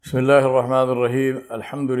بسم الله الرحمن الرحيم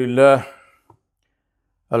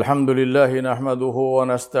الحمد لله نحمده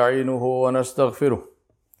ونستعينه ونستغفره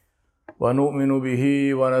ونؤمن به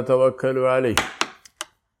ونتوكل عليه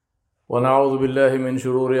ونعوذ بالله من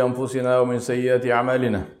شرور أنفسنا ومن سيئات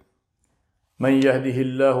أعمالنا من يهده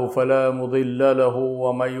الله فلا مضل له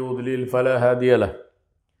ومن يضلل فلا هادي له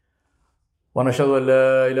ونشهد أن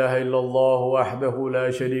لا إله إلا الله وحده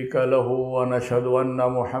لا شريك له ونشهد أن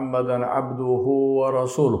محمدا عبده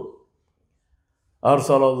ورسوله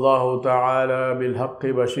أرسل الله تعالى بالحق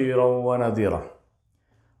بشيرا ونذيرا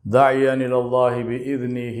داعيا إلى الله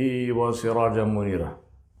بإذنه وسراجا منيرا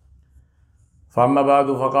فأما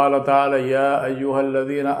بعد فقال تعالى يا أيها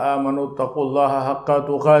الذين آمنوا اتقوا الله حق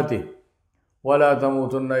تقاته ولا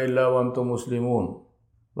تموتن إلا وأنتم مسلمون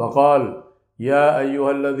وقال يا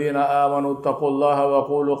أيها الذين آمنوا اتقوا الله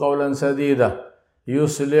وقولوا قولا سديدا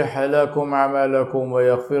يصلح لكم أعمالكم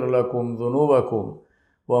ويغفر لكم ذنوبكم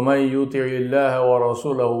ومن يطع الله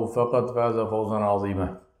ورسوله فقد فاز فوزا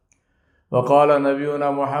عظيما وقال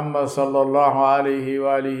نبينا محمد صلى الله عليه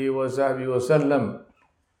وآله وصحبه وسلم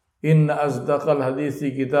إن أصدق الحديث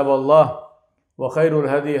كتاب الله وخير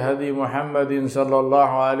الهدي هدي محمد صلى الله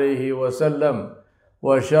عليه وسلم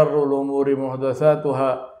وشر الأمور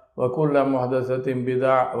محدثاتها وكل محدثة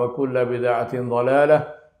بدعة وكل بدعة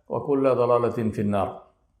ضلالة وكل ضلالة في النار.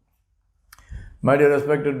 My dear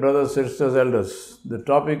respected brothers, sisters, elders, the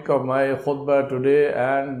topic of my khutbah today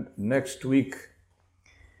and next week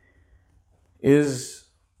is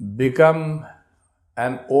become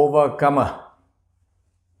an overcomer.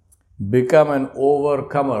 Become an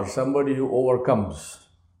overcomer, somebody who overcomes.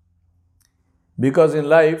 Because in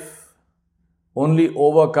life, only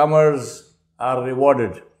overcomers are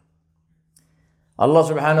rewarded. Allah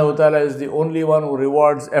subhanahu wa ta'ala is the only one who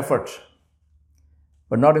rewards effort,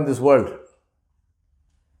 but not in this world.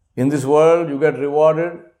 In this world, you get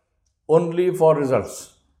rewarded only for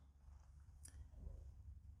results.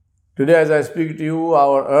 Today, as I speak to you,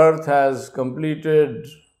 our earth has completed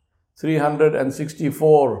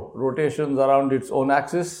 364 rotations around its own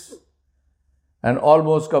axis and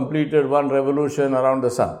almost completed one revolution around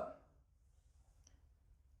the sun.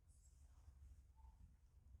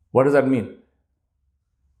 What does that mean?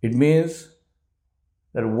 It means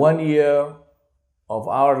that 1 year of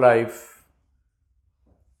our life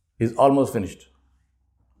is almost finished.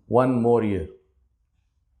 One more year.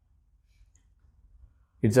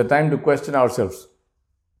 It's a time to question ourselves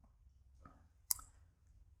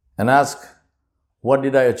and ask, what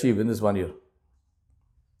did I achieve in this 1 year?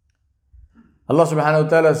 Allah subhanahu wa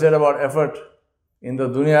ta'ala said about effort in the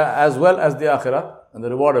dunya as well as the akhirah and the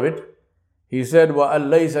reward of it. He said, وَأَن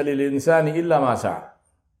لَيْسَ لِلْإِنسَانِ إِلَّا مَا سَعَى.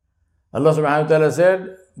 Allah subhanahu wa ta'ala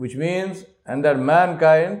said, which means, and that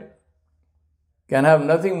mankind can have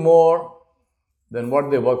nothing more than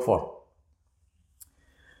what they work for.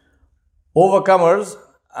 Overcomers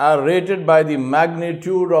are rated by the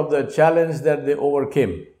magnitude of the challenge that they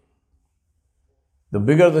overcame. The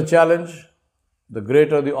bigger the challenge, the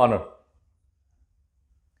greater the honor.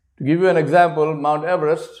 To give you an example, Mount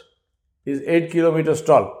Everest is 8 kilometers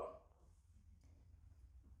tall.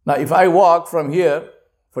 Now, if I walk from here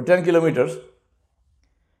for 10 kilometers,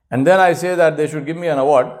 and then I say that they should give me an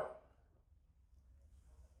award,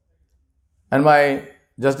 and my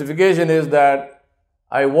justification is that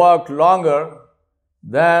I walked longer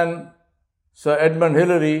than Sir Edmund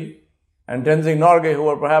Hillary and Tenzing Norgay, who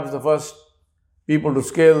were perhaps the first people to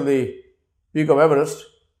scale the peak of Everest.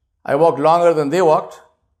 I walked longer than they walked,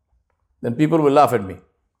 then people will laugh at me.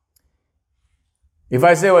 If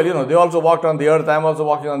I say, well, they also walked on the earth, I'm also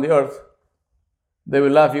walking on the earth, they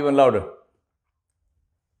will laugh even louder.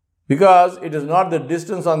 Because it is not the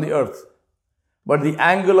distance on the earth, but the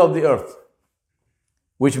angle of the earth,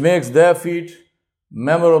 which makes their feat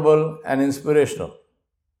memorable and inspirational.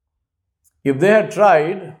 If they had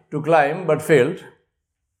tried to climb but failed,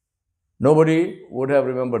 nobody would have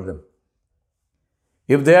remembered them.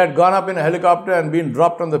 If they had gone up in a helicopter and been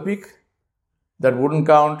dropped on the peak, that wouldn't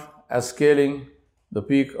count as scaling the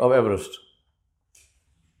peak of Everest.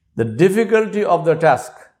 The difficulty of the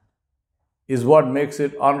task is what makes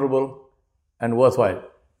it honorable and worthwhile.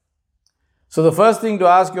 So the first thing to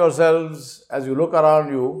ask yourselves as you look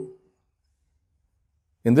around you,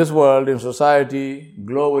 in this world, in society,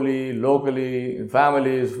 globally, locally, in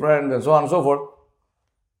families, friends, and so on and so forth,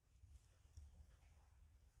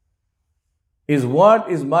 is what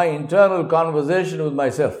is my internal conversation with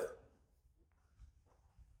myself?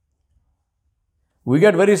 We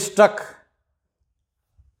get very stuck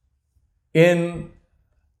in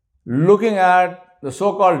looking at the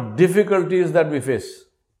so-called difficulties that we face.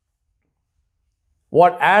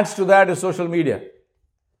 What adds to that is social media.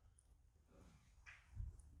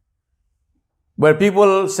 where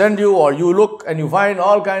people send you or you look and you find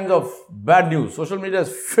all kinds of bad news. Social media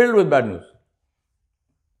is filled with bad news.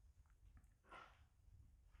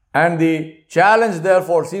 And the challenge,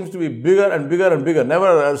 therefore, seems to be bigger and bigger and bigger.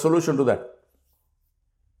 Never a solution to that.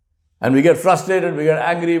 And we get frustrated, we get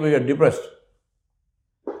angry, we get depressed.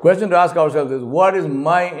 Question to ask ourselves is, what is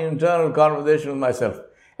my internal conversation with myself?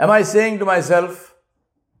 Am I saying to myself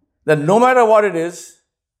that no matter what it is,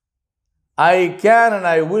 I can and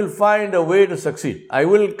I will find a way to succeed. I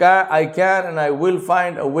can and I will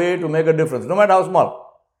find a way to make a difference, no matter how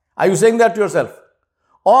small. Are you saying that to yourself?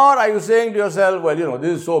 Or are you saying to yourself, well,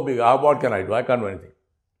 this is so big, what can I do? I can't do anything.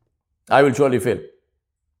 I will surely fail.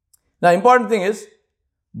 Now, important thing is,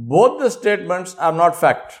 both the statements are not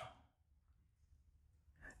fact.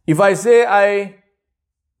 If I say I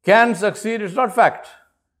can succeed, it's not fact.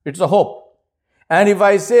 It's a hope. And if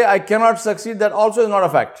I say I cannot succeed, that also is not a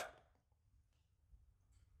fact.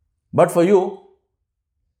 But for you,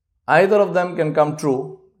 either of them can come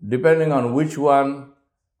true depending on which one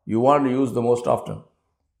you want to use the most often.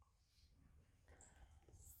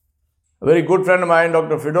 A very good friend of mine,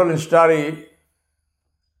 Dr. Fridolin Stari,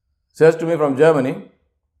 says to me from Germany,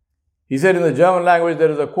 he said in the German language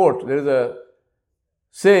there is a quote, there is a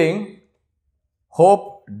saying,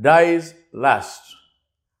 hope dies last.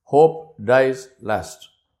 Hope dies last.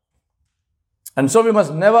 And so we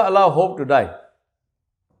must never allow hope to die.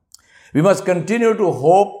 We must continue to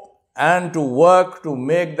hope and to work to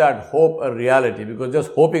make that hope a reality, because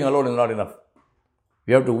just hoping alone is not enough.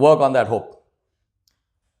 We have to work on that hope.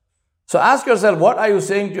 So ask yourself, what are you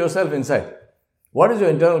saying to yourself inside? What is your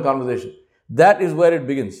internal conversation? That is where it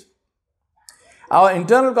begins. Our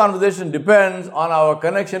internal conversation depends on our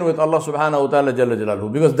connection with Allah subhanahu wa ta'ala jalla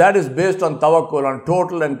jalaluhu, because that is based on tawakkul, on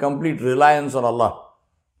total and complete reliance on Allah.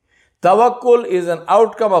 Tawakkul is an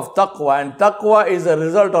outcome of taqwa, and taqwa is a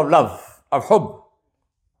result of love, of hubb.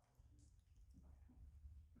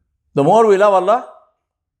 The more we love Allah,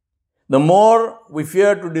 the more we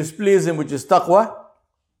fear to displease Him, which is taqwa,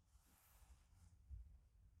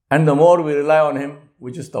 and the more we rely on Him,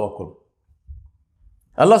 which is tawakkul.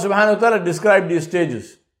 Allah subhanahu wa ta'ala described these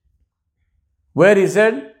stages, where He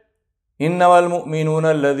said, إِنَّمَا الْمُؤْمِنُونَ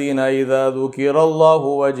الَّذِينَ إِذَا ذُكِرَ اللَّهُ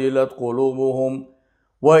وَجِلَتْ قُلُوبُهُمْ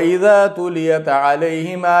وَإِذَا تُلِيَتْ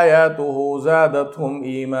عَلَيْهِمْ آيَاتُهُ زَادَتْهُمْ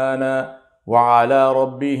إِيمَانًا وَعَلَى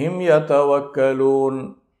رَبِّهِمْ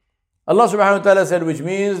يَتَوَكَّلُونَ. Allah subhanahu wa ta'ala said, which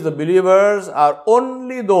means the believers are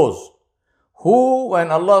only those who,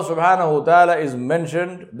 when Allah subhanahu wa ta'ala is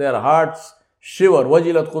mentioned, their hearts shiver.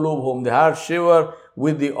 وَجِلَتْ قُلُوبُهُمْ. Their hearts shiver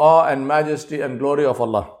with the awe and majesty and glory of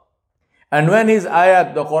Allah. And when His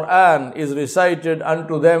ayat, the Quran, is recited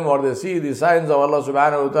unto them, or they see the signs of Allah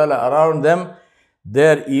subhanahu wa ta'ala around them,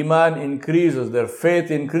 their iman increases, their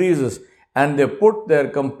faith increases, and they put their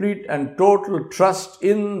complete and total trust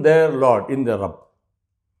in their Lord, in their Rabb.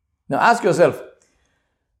 Now ask yourself,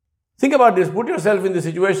 think about this, put yourself in the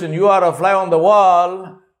situation, you are a fly on the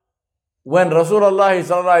wall when Rasulullah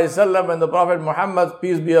sallallahu alaihi wasallam and the Prophet Muhammad,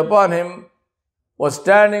 peace be upon him, was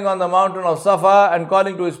standing on the mountain of Safa and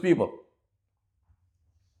calling to his people.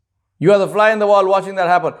 You are the fly in the wall watching that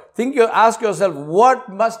happen. Ask yourself, what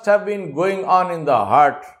must have been going on in the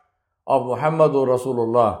heart of Muhammadur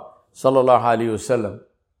Rasulullah sallallahu alaihi wasallam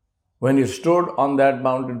when he stood on that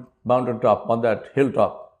mountaintop, on that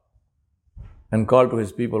hilltop, and called to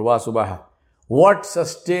his people, Wa Subaha. What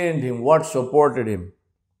sustained him? What supported him?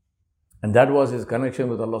 And that was his connection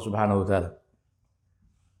with Allah subhanahu wa ta'ala.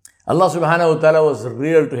 Allah subhanahu wa ta'ala was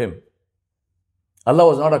real to him. Allah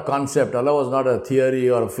was not a concept. Allah was not a theory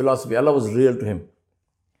or a philosophy. Allah was real to him.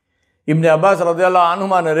 Ibn Abbas radiallahu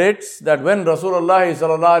anhuma narrates that when Rasulullah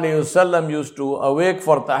sallallahu alayhi wasallam used to awake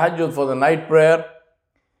for tahajjud, for the night prayer,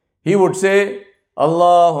 he would say,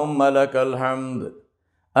 Allahumma lakal hamd,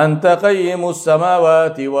 anta qayyimus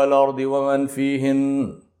samawati wal ardi wa man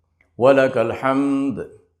fihin, wa lakal hamd,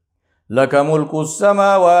 laka mulkus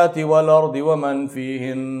samawati wal ardi wa man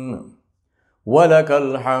fihin, wa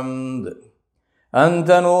lakal hamd.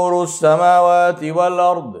 أنت نور السماوات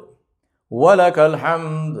والأرض ولك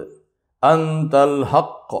الحمد أنت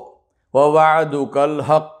الحق ووعدك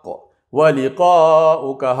الحق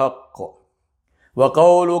ولقاؤك حق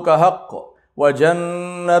وقولك حق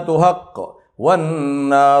وجنة حق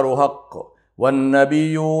والنار حق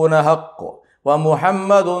والنبيون حق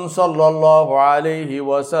ومحمد صلى الله عليه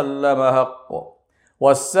وسلم حق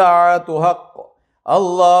والساعة حق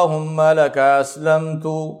اللهم لك أسلمت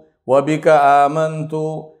وبك آمنت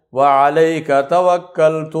وعليك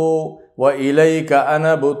توكلت وإليك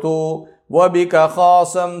أنبت وبك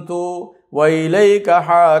خاصمت وإليك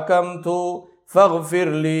حاكمت فاغفر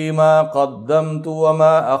لي ما قدمت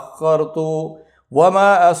وما أخرت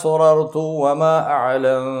وَمَا أَسْرَرْتُ وَمَا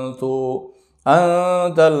أَعْلَنْتُ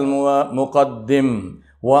أَنْتَ الْمُقَدِّمُ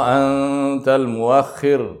وَأَنْتَ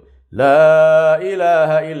الْمُؤَخِّرُ لَا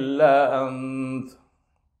إِلَهَ إِلَّا أَنْتَ.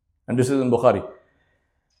 And this is in Bukhari.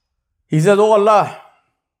 He says, "Oh Allah,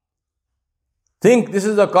 think this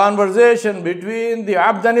is a conversation between the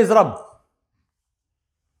abd and his Rabb.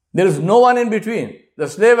 There is no one in between, the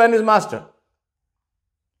slave and his master."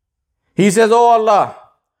 He says, "Oh Allah,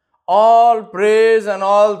 all praise and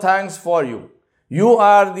all thanks for you. You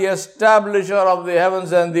are the establisher of the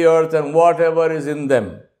heavens and the earth and whatever is in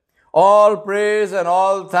them. All praise and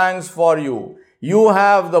all thanks for you. You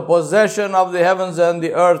have the possession of the heavens and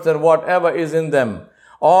the earth and whatever is in them.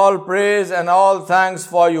 All praise and all thanks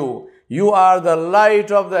for you. You are the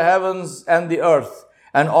light of the heavens and the earth,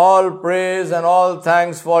 and all praise and all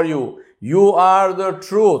thanks for you. You are the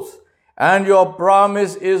truth, and your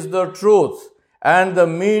promise is the truth, and the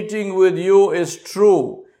meeting with you is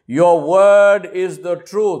true. Your word is the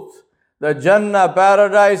truth. The Jannah,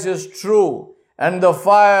 paradise, is true, and the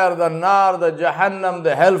fire, the Nar, the Jahannam,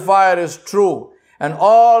 the hellfire is true, and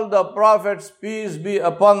all the prophets, peace be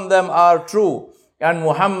upon them, are true. And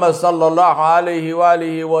Muhammad sallallahu alayhi wa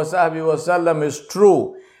alihi wa sahbihi wa sallam is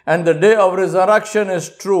true. And the day of resurrection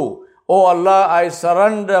is true. O Allah, I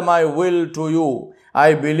surrender my will to you.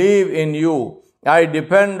 I believe in you. I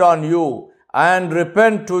depend on you and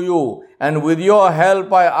repent to you. And with your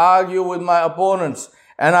help, I argue with my opponents.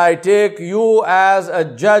 And I take you as a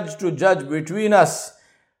judge to judge between us.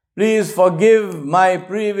 Please forgive my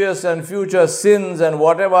previous and future sins and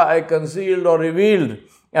whatever I concealed or revealed.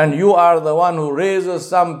 And you are the one who raises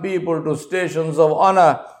some people to stations of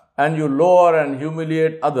honor, and you lower and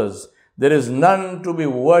humiliate others. There is none to be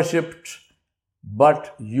worshipped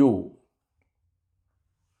but you."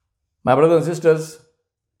 My brothers and sisters,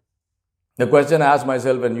 the question I ask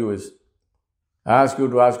myself and you is, I ask you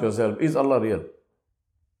to ask yourself, is Allah real?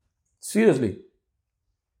 Seriously,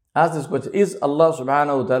 ask this question, is Allah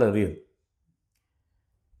subhanahu wa ta'ala real?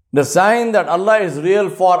 The sign that Allah is real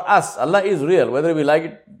for us, Allah is real, whether we like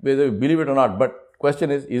it, whether we believe it or not, but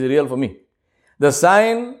question is it real for me? The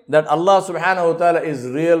sign that Allah subhanahu wa ta'ala is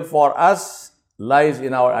real for us lies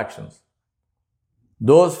in our actions.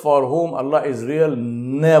 Those for whom Allah is real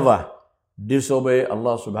never disobey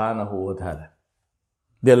Allah subhanahu wa ta'ala.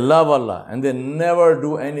 They love Allah and they never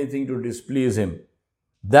do anything to displease Him.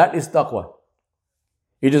 That is taqwa.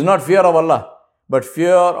 It is not fear of Allah, but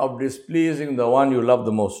fear of displeasing the one you love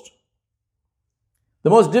the most. The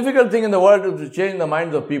most difficult thing in the world is to change the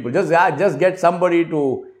minds of people. Just get somebody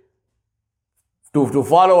to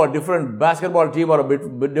follow a different basketball team or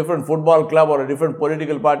a different football club or a different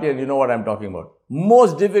political party, and you know what I'm talking about.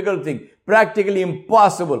 Most difficult thing, practically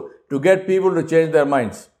impossible to get people to change their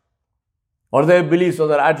minds or their beliefs or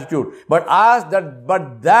their attitude. But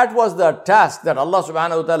that was the task that Allah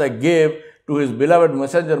subhanahu wa ta'ala gave to His beloved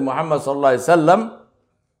Messenger Muhammad sallallahu alaihi wasallam,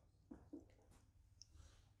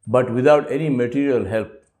 but without any material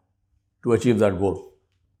help to achieve that goal.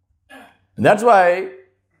 And that's why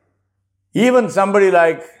even somebody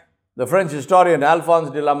like the French historian Alphonse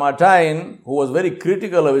de Lamartine, who was very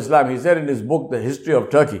critical of Islam, he said in his book, The History of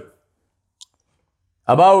Turkey,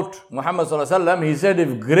 about Muhammad sallallahu alaihi wasallam, he said,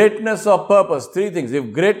 if greatness of purpose, three things,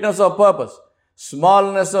 if greatness of purpose,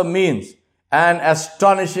 smallness of means, and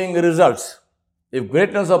astonishing results. If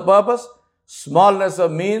greatness of purpose, smallness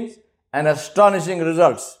of means, and astonishing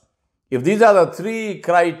results. If these are the three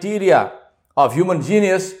criteria of human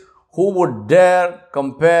genius, who would dare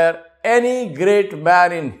compare any great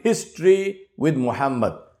man in history with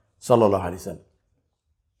Muhammad sallallahu alaihi wasallam?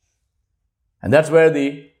 And that's where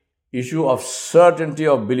the issue of certainty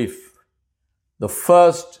of belief, the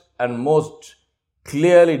first and most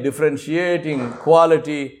clearly differentiating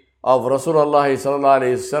quality of Rasulullah sallallahu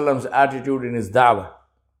alaihi wasallam's attitude in his da'wah.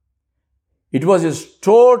 It was his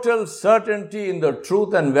total certainty in the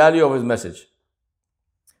truth and value of his message.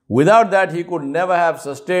 Without that, he could never have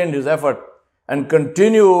sustained his effort and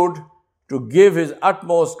continued to give his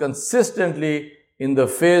utmost consistently in the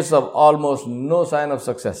face of almost no sign of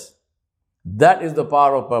success. That is the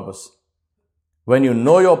power of purpose. When you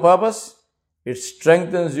know your purpose, it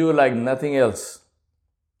strengthens you like nothing else.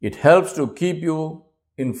 It helps to keep you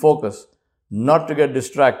in focus, not to get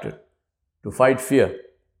distracted, to fight fear.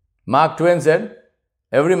 Mark Twain said,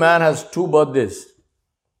 every man has two birthdays,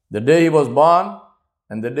 the day he was born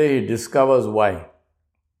and the day he discovers why.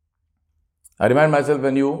 I remind myself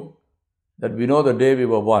and you that we know the day we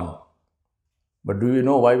were born, but do we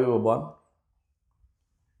know why we were born?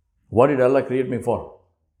 What did Allah create me for?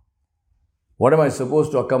 What am I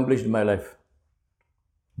supposed to accomplish in my life,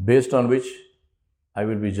 based on which I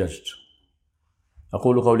will be judged?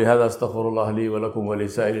 أقول قولي هذا أستغفر الله لي ولكم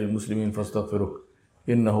ولسائر المسلمين فاستغفروه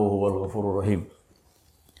إنه هو الغفور الرحيم.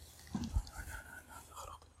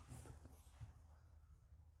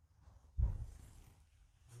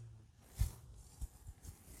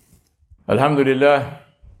 الحمد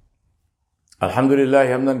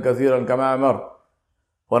لله حمدا كثيرا كما أمر،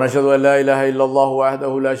 ونشهد أن لا إله إلا الله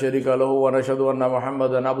وحده لا شريك له، ونشهد أن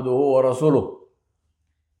محمدا عبده ورسوله.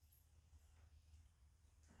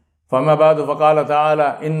 فما بعد، فقال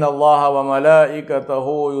تعالى: إن الله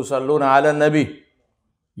وملائكته يصلون على النبي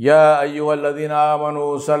يا أيها الذين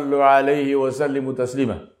آمنوا صلوا عليه وسلموا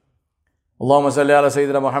تسليما. اللهم صل على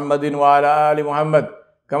سيدنا محمد وعلى آل محمد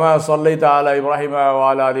كما صليت على إبراهيم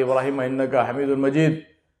وعلى آل إبراهيم إنك حميد مجيد.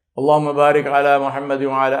 اللهم بارك على محمد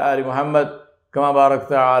وعلى آل محمد كما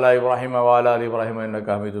باركت على إبراهيم وعلى آل إبراهيم إنك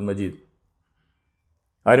حميد مجيد.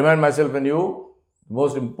 I remind myself and you, the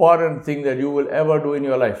most important thing that you will ever do in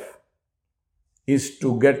your life is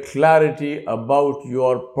to get clarity about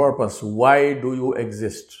your purpose. Why do you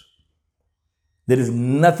exist? There is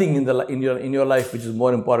nothing in your life which is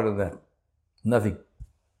more important than that. Nothing.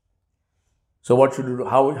 So what should you do?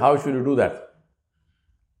 How should you do that?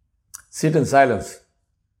 Sit in silence.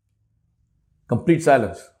 Complete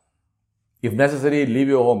silence. If necessary, leave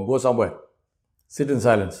your home, go somewhere. Sit in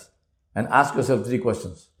silence and ask yourself 3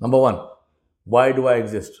 questions. Number 1, why do I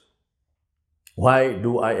exist? Why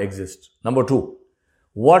do I exist? Number 2,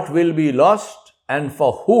 what will be lost and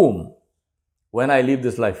for whom when I leave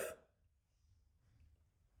this life?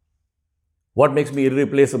 What makes me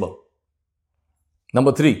irreplaceable?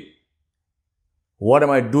 Number 3, what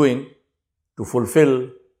am I doing to fulfill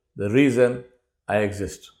the reason I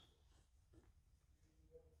exist?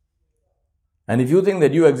 And if you think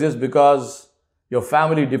that you exist because your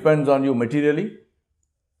family depends on you materially,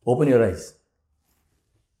 open your eyes.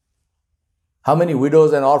 How many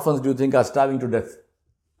widows and orphans do you think are starving to death?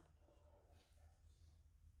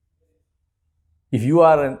 If you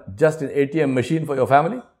are just an ATM machine for your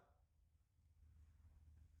family,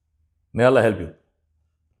 may Allah help you.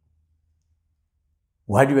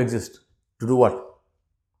 Why do you exist? To do what?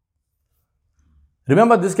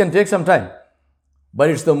 Remember, this can take some time, but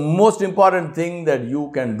it's the most important thing that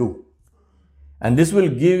you can do. And this will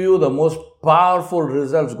give you the most powerful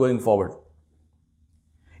results going forward.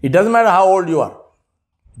 It doesn't matter how old you are.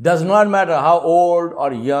 It does not matter how old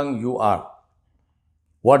or young you are.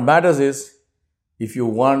 What matters is if you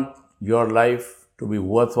want your life to be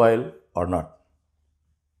worthwhile or not.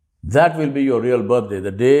 That will be your real birthday,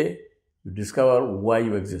 the day you discover why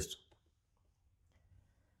you exist.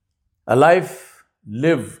 A life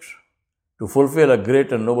lived to fulfill a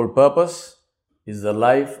great and noble purpose is the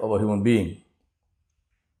life of a human being.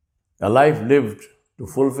 A life lived to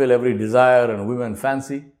fulfill every desire and whim and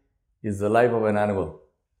fancy is the life of an animal.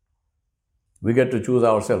 We get to choose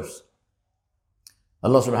ourselves.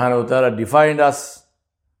 Allah subhanahu wa ta'ala defined us,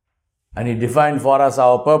 and He defined for us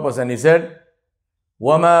our purpose, and He said,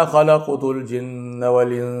 وَمَا خَلَقْتُ الْجِنَّ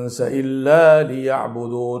وَالْإِنسَ إِلَّا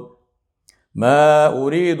لِيَعْبُدُونَ مَا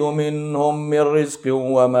أُرِيدُ مِنْهُمْ مِنْ رِزْقٍ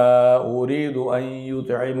وَمَا أُرِيدُ أَنْ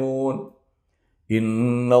يُطْعِمُونَ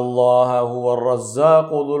إِنَّ اللَّهَ هُوَ الرَّزَّاقُ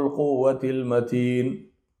ذُو الْقُوَّةِ الْمَتِينَ.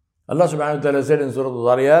 Allah subhanahu wa ta'ala said in Surah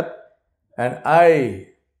Al-Zariyat, and I,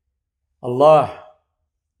 Allah,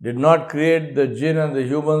 did not create the jinn and the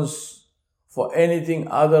humans for anything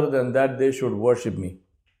other than that they should worship me.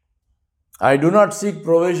 I do not seek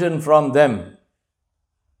provision from them,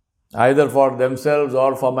 either for themselves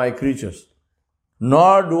or for my creatures.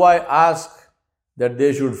 Nor do I ask that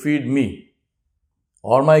they should feed me,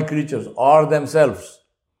 or my creatures, or themselves.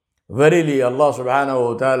 Verily, Allah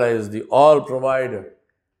subhanahu wa ta'ala is the all-provider,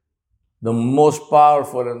 the most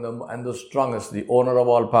powerful and the strongest, the owner of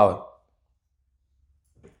all power.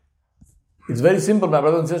 It's very simple, my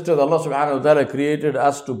brothers and sisters. Allah subhanahu wa ta'ala created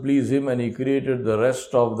us to please Him, and He created the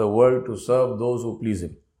rest of the world to serve those who please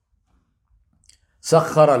Him.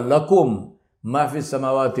 سَخَّرَ لَكُمْ مَا فِي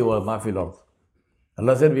السَّمَاوَاتِ وَمَا فِي الْأَرْضِ.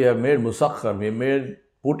 Allah said, we have made musakhar, we have made,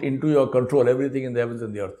 put into your control everything in the heavens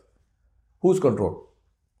and the earth. Whose control?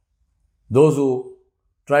 Those who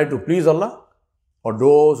try to please Allah, or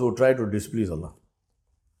those who try to displease Allah?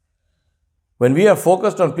 When we are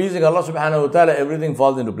focused on pleasing Allah subhanahu wa ta'ala, everything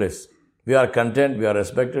falls into place. We are content, we are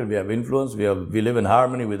respected, we have influence, we live in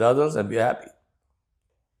harmony with others, and we are happy.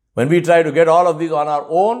 When we try to get all of these on our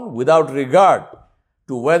own, without regard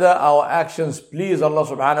to whether our actions please Allah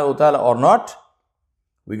subhanahu wa ta'ala or not,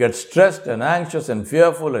 we get stressed and anxious and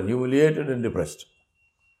fearful and humiliated and depressed.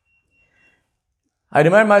 I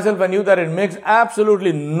remind myself and you that it makes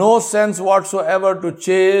absolutely no sense whatsoever to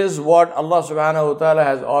chase what Allah subhanahu wa ta'ala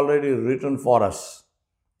has already written for us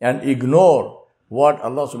and ignore what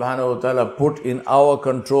Allah subhanahu wa ta'ala put in our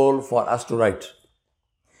control for us to write.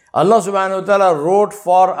 Allah subhanahu wa ta'ala wrote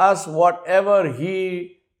for us whatever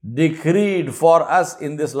He decreed for us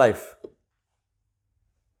in this life.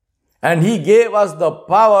 And He gave us the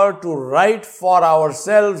power to write for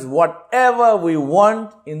ourselves whatever we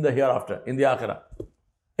want in the hereafter, in the akhirah.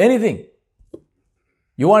 Anything.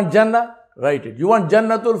 You want Jannah? Write it. You want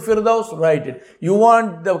Jannatul Firdaus? Write it. You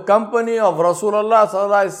want the company of Rasulullah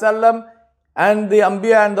sallallahu alaihi wasallam and the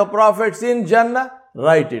Anbiya and the Prophets in Jannah?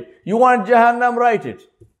 Write it. You want Jahannam? Write it.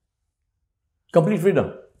 Complete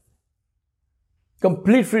freedom.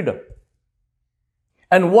 Complete freedom.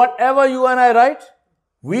 And whatever you and I write,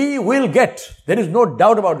 we will get. There is no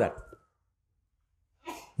doubt about that.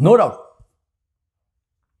 No doubt.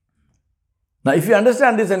 Now, if we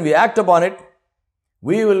understand this and we act upon it,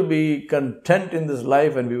 we will be content in this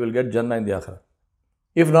life and we will get Jannah in the Akhirah.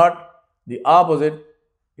 If not, the opposite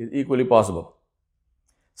is equally possible.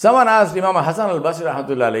 Someone asked Imam Hassan al-Basri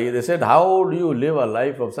rahmatullahi alayhi, they said, how do you live a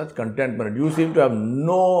life of such contentment? You seem to have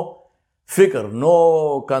no fikr,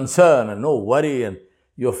 no concern and no worry, and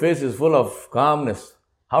your face is full of calmness.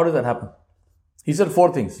 How does that happen? He said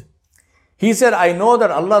 4 things. He said, I know that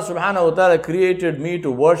Allah subhanahu wa ta'ala created me to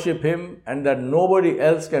worship Him and that nobody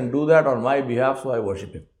else can do that on my behalf, so I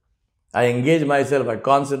worship Him. I engage myself, I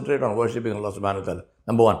concentrate on worshipping Allah subhanahu wa ta'ala.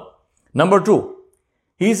 Number 1. Number 2,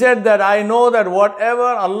 he said that I know that whatever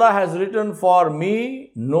Allah has written for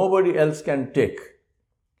me, nobody else can take.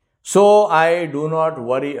 So I do not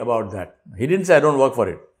worry about that. He didn't say I don't work for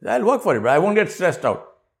it. I'll work for it, but I won't get stressed out.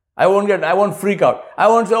 I won't freak out. I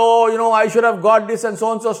won't say, I should have got this and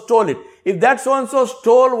so stole it. If that so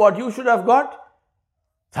stole what you should have got,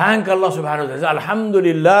 thank Allah subhanahu wa ta'ala.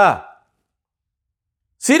 Alhamdulillah.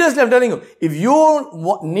 Seriously, I'm telling you,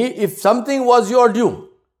 if something was your due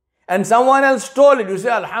and someone else stole it, you say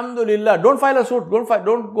Alhamdulillah. Don't file a suit.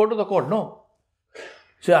 Don't go to the court. No.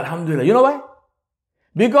 Say Alhamdulillah. You know why?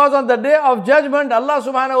 Because on the day of judgment, Allah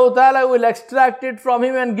subhanahu wa ta'ala will extract it from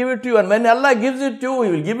him and give it to you. And when Allah gives it to you,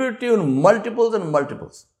 He will give it to you in multiples and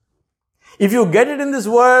multiples. If you get it in this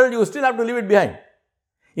world, you still have to leave it behind.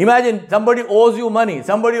 Imagine somebody owes you money.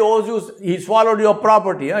 Somebody owes you, he swallowed your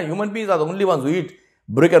property. Human beings are the only ones who eat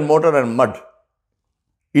brick and mortar and mud.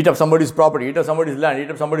 Eat up somebody's property, eat up somebody's land,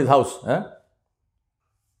 eat up somebody's house.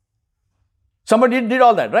 Somebody did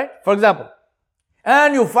all that, right? For example.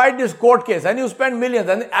 And you fight this court case and you spend millions,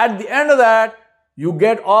 and at the end of that, you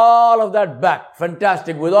get all of that back.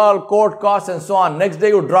 Fantastic. With all court costs and so on. Next day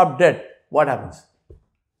you drop dead. What happens?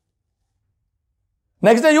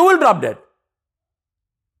 Next day you will drop dead.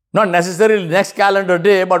 Not necessarily next calendar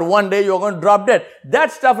day, but one day you're going to drop dead.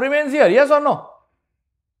 That stuff remains here, yes or no?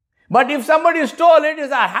 But if somebody stole it,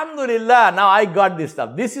 it's Alhamdulillah, now I got this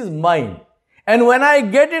stuff. This is mine. And when I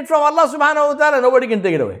get it from Allah subhanahu wa ta'ala, nobody can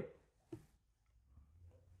take it away.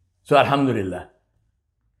 So Alhamdulillah.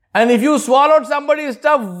 And if you swallowed somebody's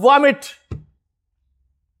stuff, vomit.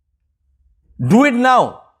 Do it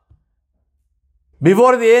now.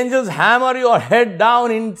 Before the angels hammer your head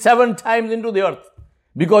down 7 times into the earth.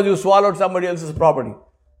 Because you swallowed somebody else's property.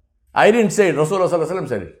 I didn't say it. Rasulullah sallallahu alaihi wasallam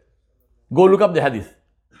said it. Go look up the hadith.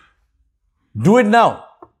 Do it now.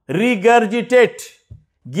 Regurgitate.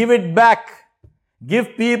 Give it back.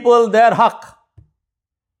 Give people their haqq.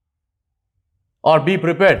 Or be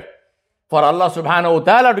prepared for Allah subhanahu wa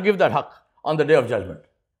ta'ala to give that haqq on the day of judgment.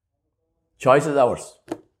 Choice is ours.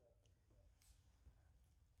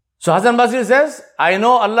 So Hassan Basri says, I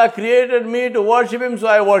know Allah created me to worship Him, so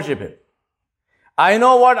I worship Him. I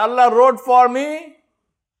know what Allah wrote for me,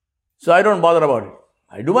 so I don't bother about it.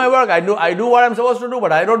 I do my work, I do what I'm supposed to do,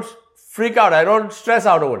 but I don't freak out, I don't stress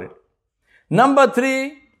out over it. Number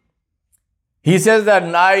 3, he says that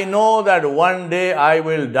I know that one day I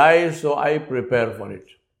will die, so I prepare for it.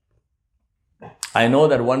 I know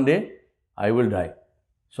that one day I will die,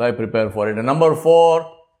 so I prepare for it. And number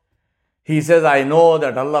 4, he says, I know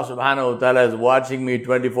that Allah subhanahu wa ta'ala is watching me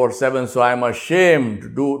 24/7, so I am ashamed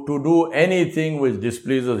to do anything which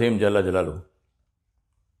displeases Him, Jalla Jalaluhu.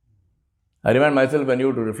 I remind myself and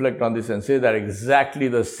you to reflect on this and say that exactly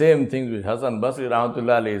the same things which Hassan Basri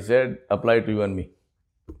rahmatullahi alayhi said apply to you and me.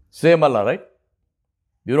 Same Allah, right?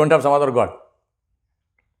 You don't have some other God.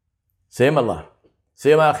 Same Allah.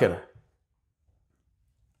 Same Akhirah.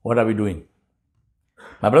 What are we doing?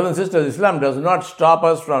 My brothers and sisters, Islam does not stop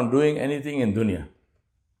us from doing anything in dunya.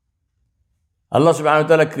 Allah subhanahu wa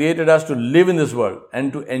ta'ala created us to live in this world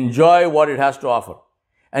and to enjoy what it has to offer.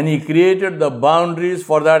 And He created the boundaries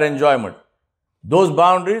for that enjoyment. Those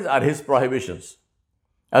boundaries are His prohibitions.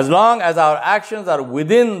 As long as our actions are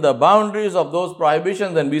within the boundaries of those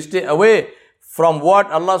prohibitions and we stay away from what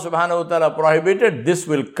Allah subhanahu wa ta'ala prohibited, this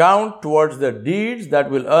will count towards the deeds that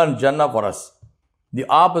will earn Jannah for us. The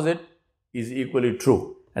opposite is equally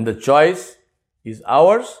true. And the choice is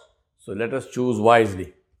ours, so let us choose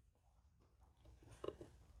wisely.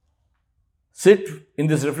 Sit in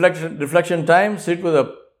this reflection time, sit with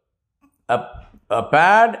a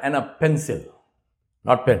pad and a pencil.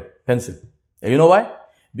 Not pen, pencil. You know why?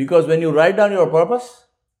 Because when you write down your purpose,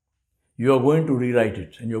 you are going to rewrite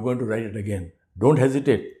it and you're going to write it again. Don't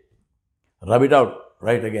hesitate. Rub it out,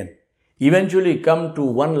 write again. Eventually come to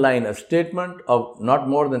one line, a statement of not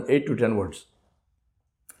more than 8 to 10 words.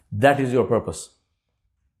 That is your purpose.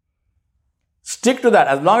 Stick to that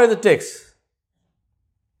as long as it takes.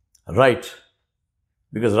 Write.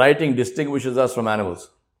 Because writing distinguishes us from animals.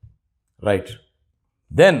 Write.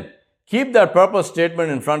 Then keep that purpose statement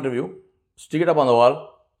in front of you. Stick it up on the wall.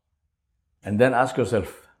 And then ask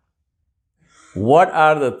yourself, what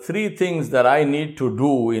are the 3 things that I need to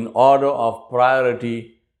do in order of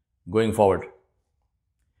priority going forward?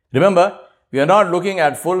 Remember, we are not looking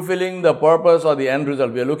at fulfilling the purpose or the end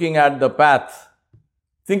result. We are looking at the path.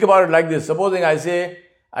 Think about it like this. Supposing I say,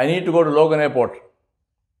 I need to go to Logan Airport.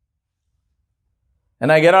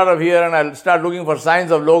 And I get out of here and I'll start looking for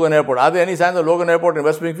signs of Logan Airport. Are there any signs of Logan Airport in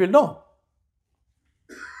West Springfield? No.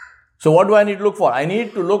 So what do I need to look for? I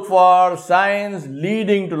need to look for signs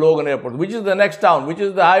leading to Logan Airport. Which is the next town? Which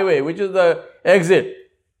is the highway? Which is the exit?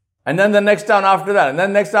 And then the next town after that. And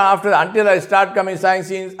then next town after that. Until I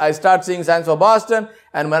start seeing signs for Boston.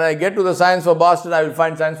 And when I get to the signs for Boston, I will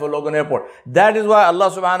find signs for Logan Airport. That is why Allah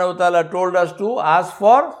subhanahu wa ta'ala told us to ask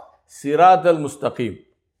for Sirat al-Mustaqim.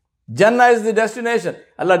 Jannah is the destination.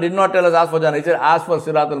 Allah did not tell us ask for Jannah. He said ask for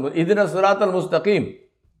Sirat al-Mustaqim. Idina Sirat al-Mustaqim.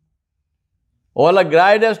 Oh Allah,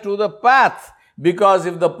 guide us to the path. Because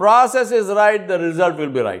if the process is right, the result will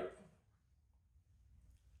be right.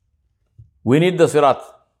 We need the Sirat.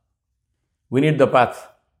 We need the path.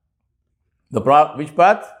 Which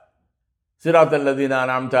path? Sirat al-ladina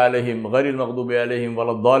an'amta alayhim, ghayril maghdubi alayhim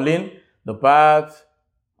waladdallin. The path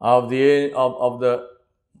of the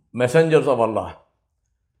messengers of Allah,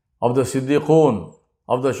 of the Siddiqun,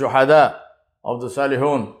 of the Shuhada, of the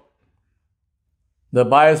Salihun, the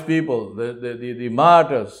pious people, the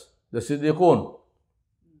martyrs, the Siddiqun.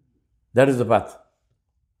 That is the path.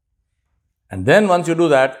 And then once you do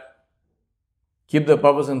that, keep the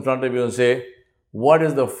purpose in front of you and say, what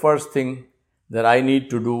is the first thing that I need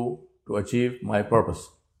to do to achieve my purpose?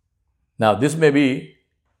 Now, this may be,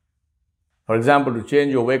 for example, to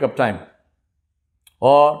change your wake-up time,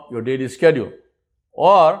 or your daily schedule,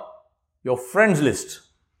 or your friends list.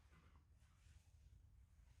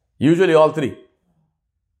 Usually all 3.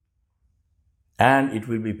 And it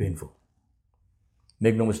will be painful.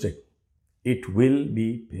 Make no mistake. It will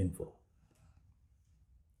be painful.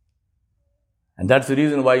 And that's the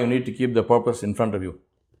reason why you need to keep the purpose in front of you.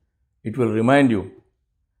 It will remind you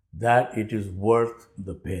that it is worth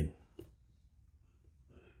the pain.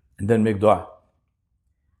 And then make dua.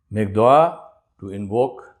 Make dua to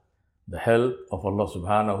invoke the help of Allah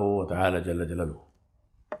subhanahu wa ta'ala jalla jalaluhu.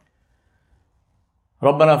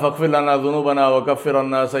 ربنا فاغفر لنا ذنوبنا وكفر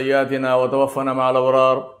عنا سيئاتنا وتوفنا مع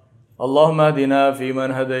الأبرار. اللهم اهدنا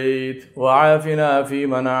فيمن هديت وعافنا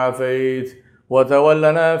فيمن عافيت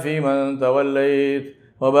وتولنا فيمن توليت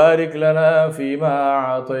وبارك لنا فيما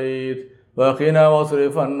أعطيت وقنا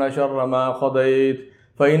واصرف عنا شر ما قضيت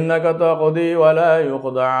فإنك تقضي ولا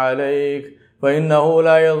يقضى عليك فإنه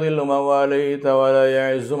لا يضل من واليت ولا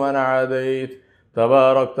يعز من عاديت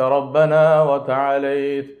تباركت ربنا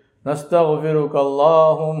وتعاليت نستغفرك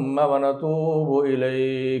اللهم ونتوب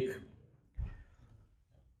إليك.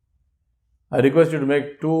 I request you to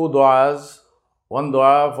make 2 du'as. One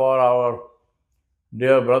du'a for our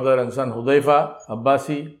dear brother and son Hudayfa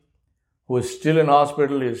Abbasi, who is still in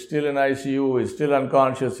hospital, he is still in ICU, he is still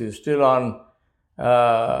unconscious, he is still on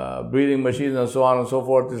breathing machines and so on and so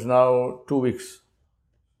forth. It's now 2 weeks.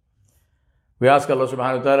 We ask Allah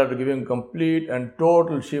subhanahu wa ta'ala to give him complete and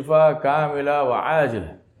total shifa, kamila wa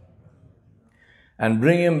ajila, and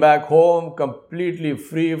bring him back home completely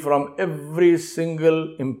free from every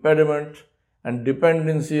single impediment and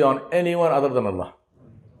dependency on anyone other than Allah.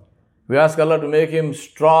 We ask Allah to make him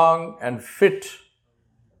strong and fit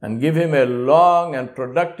and give him a long and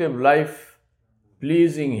productive life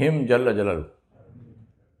pleasing him Jalla Jalaluhu.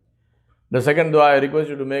 The second dua I request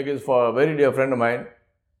you to make is for a very dear friend of mine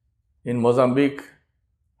in Mozambique,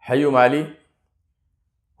 Hayyum Ali,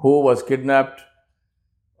 who was kidnapped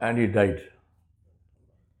and he died.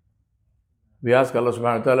 We ask Allah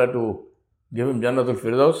subhanahu wa ta'ala to give him Jannatul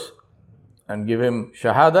Firdaus and give him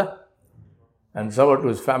Shahada and sabr to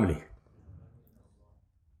his family.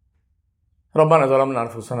 ربنا ظلمنا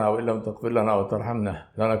أنفسنا وإن لم تغفر لنا وترحمنا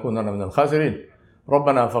لنكونن من الخاسرين.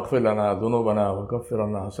 ربنا فاغفر لنا ذنوبنا وكفر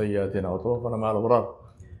عنا سيئاتنا وتوفنا مع الأبرار.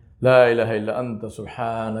 لا إله إلا أنت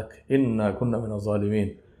سبحانك إنا كنا من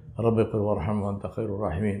الظالمين. رب اغفر وارحم وأنت خير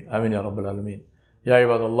الراحمين. آمين يا رب العالمين. يا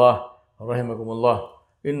عباد الله رحمكم الله،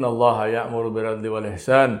 إن الله يأمر بالعدل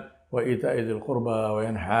والإحسان وإيتاء ذي القربى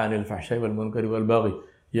وينهى عن الفحشاء والمنكر والبغي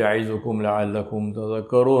يعظكم لعلكم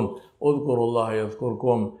تذكرون. اذكروا الله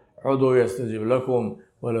يذكركم، ادعوا يستجب لكم،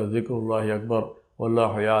 ولذكر الله أكبر،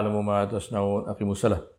 والله يعلم ما تصنعون. أقيموا الصلاة.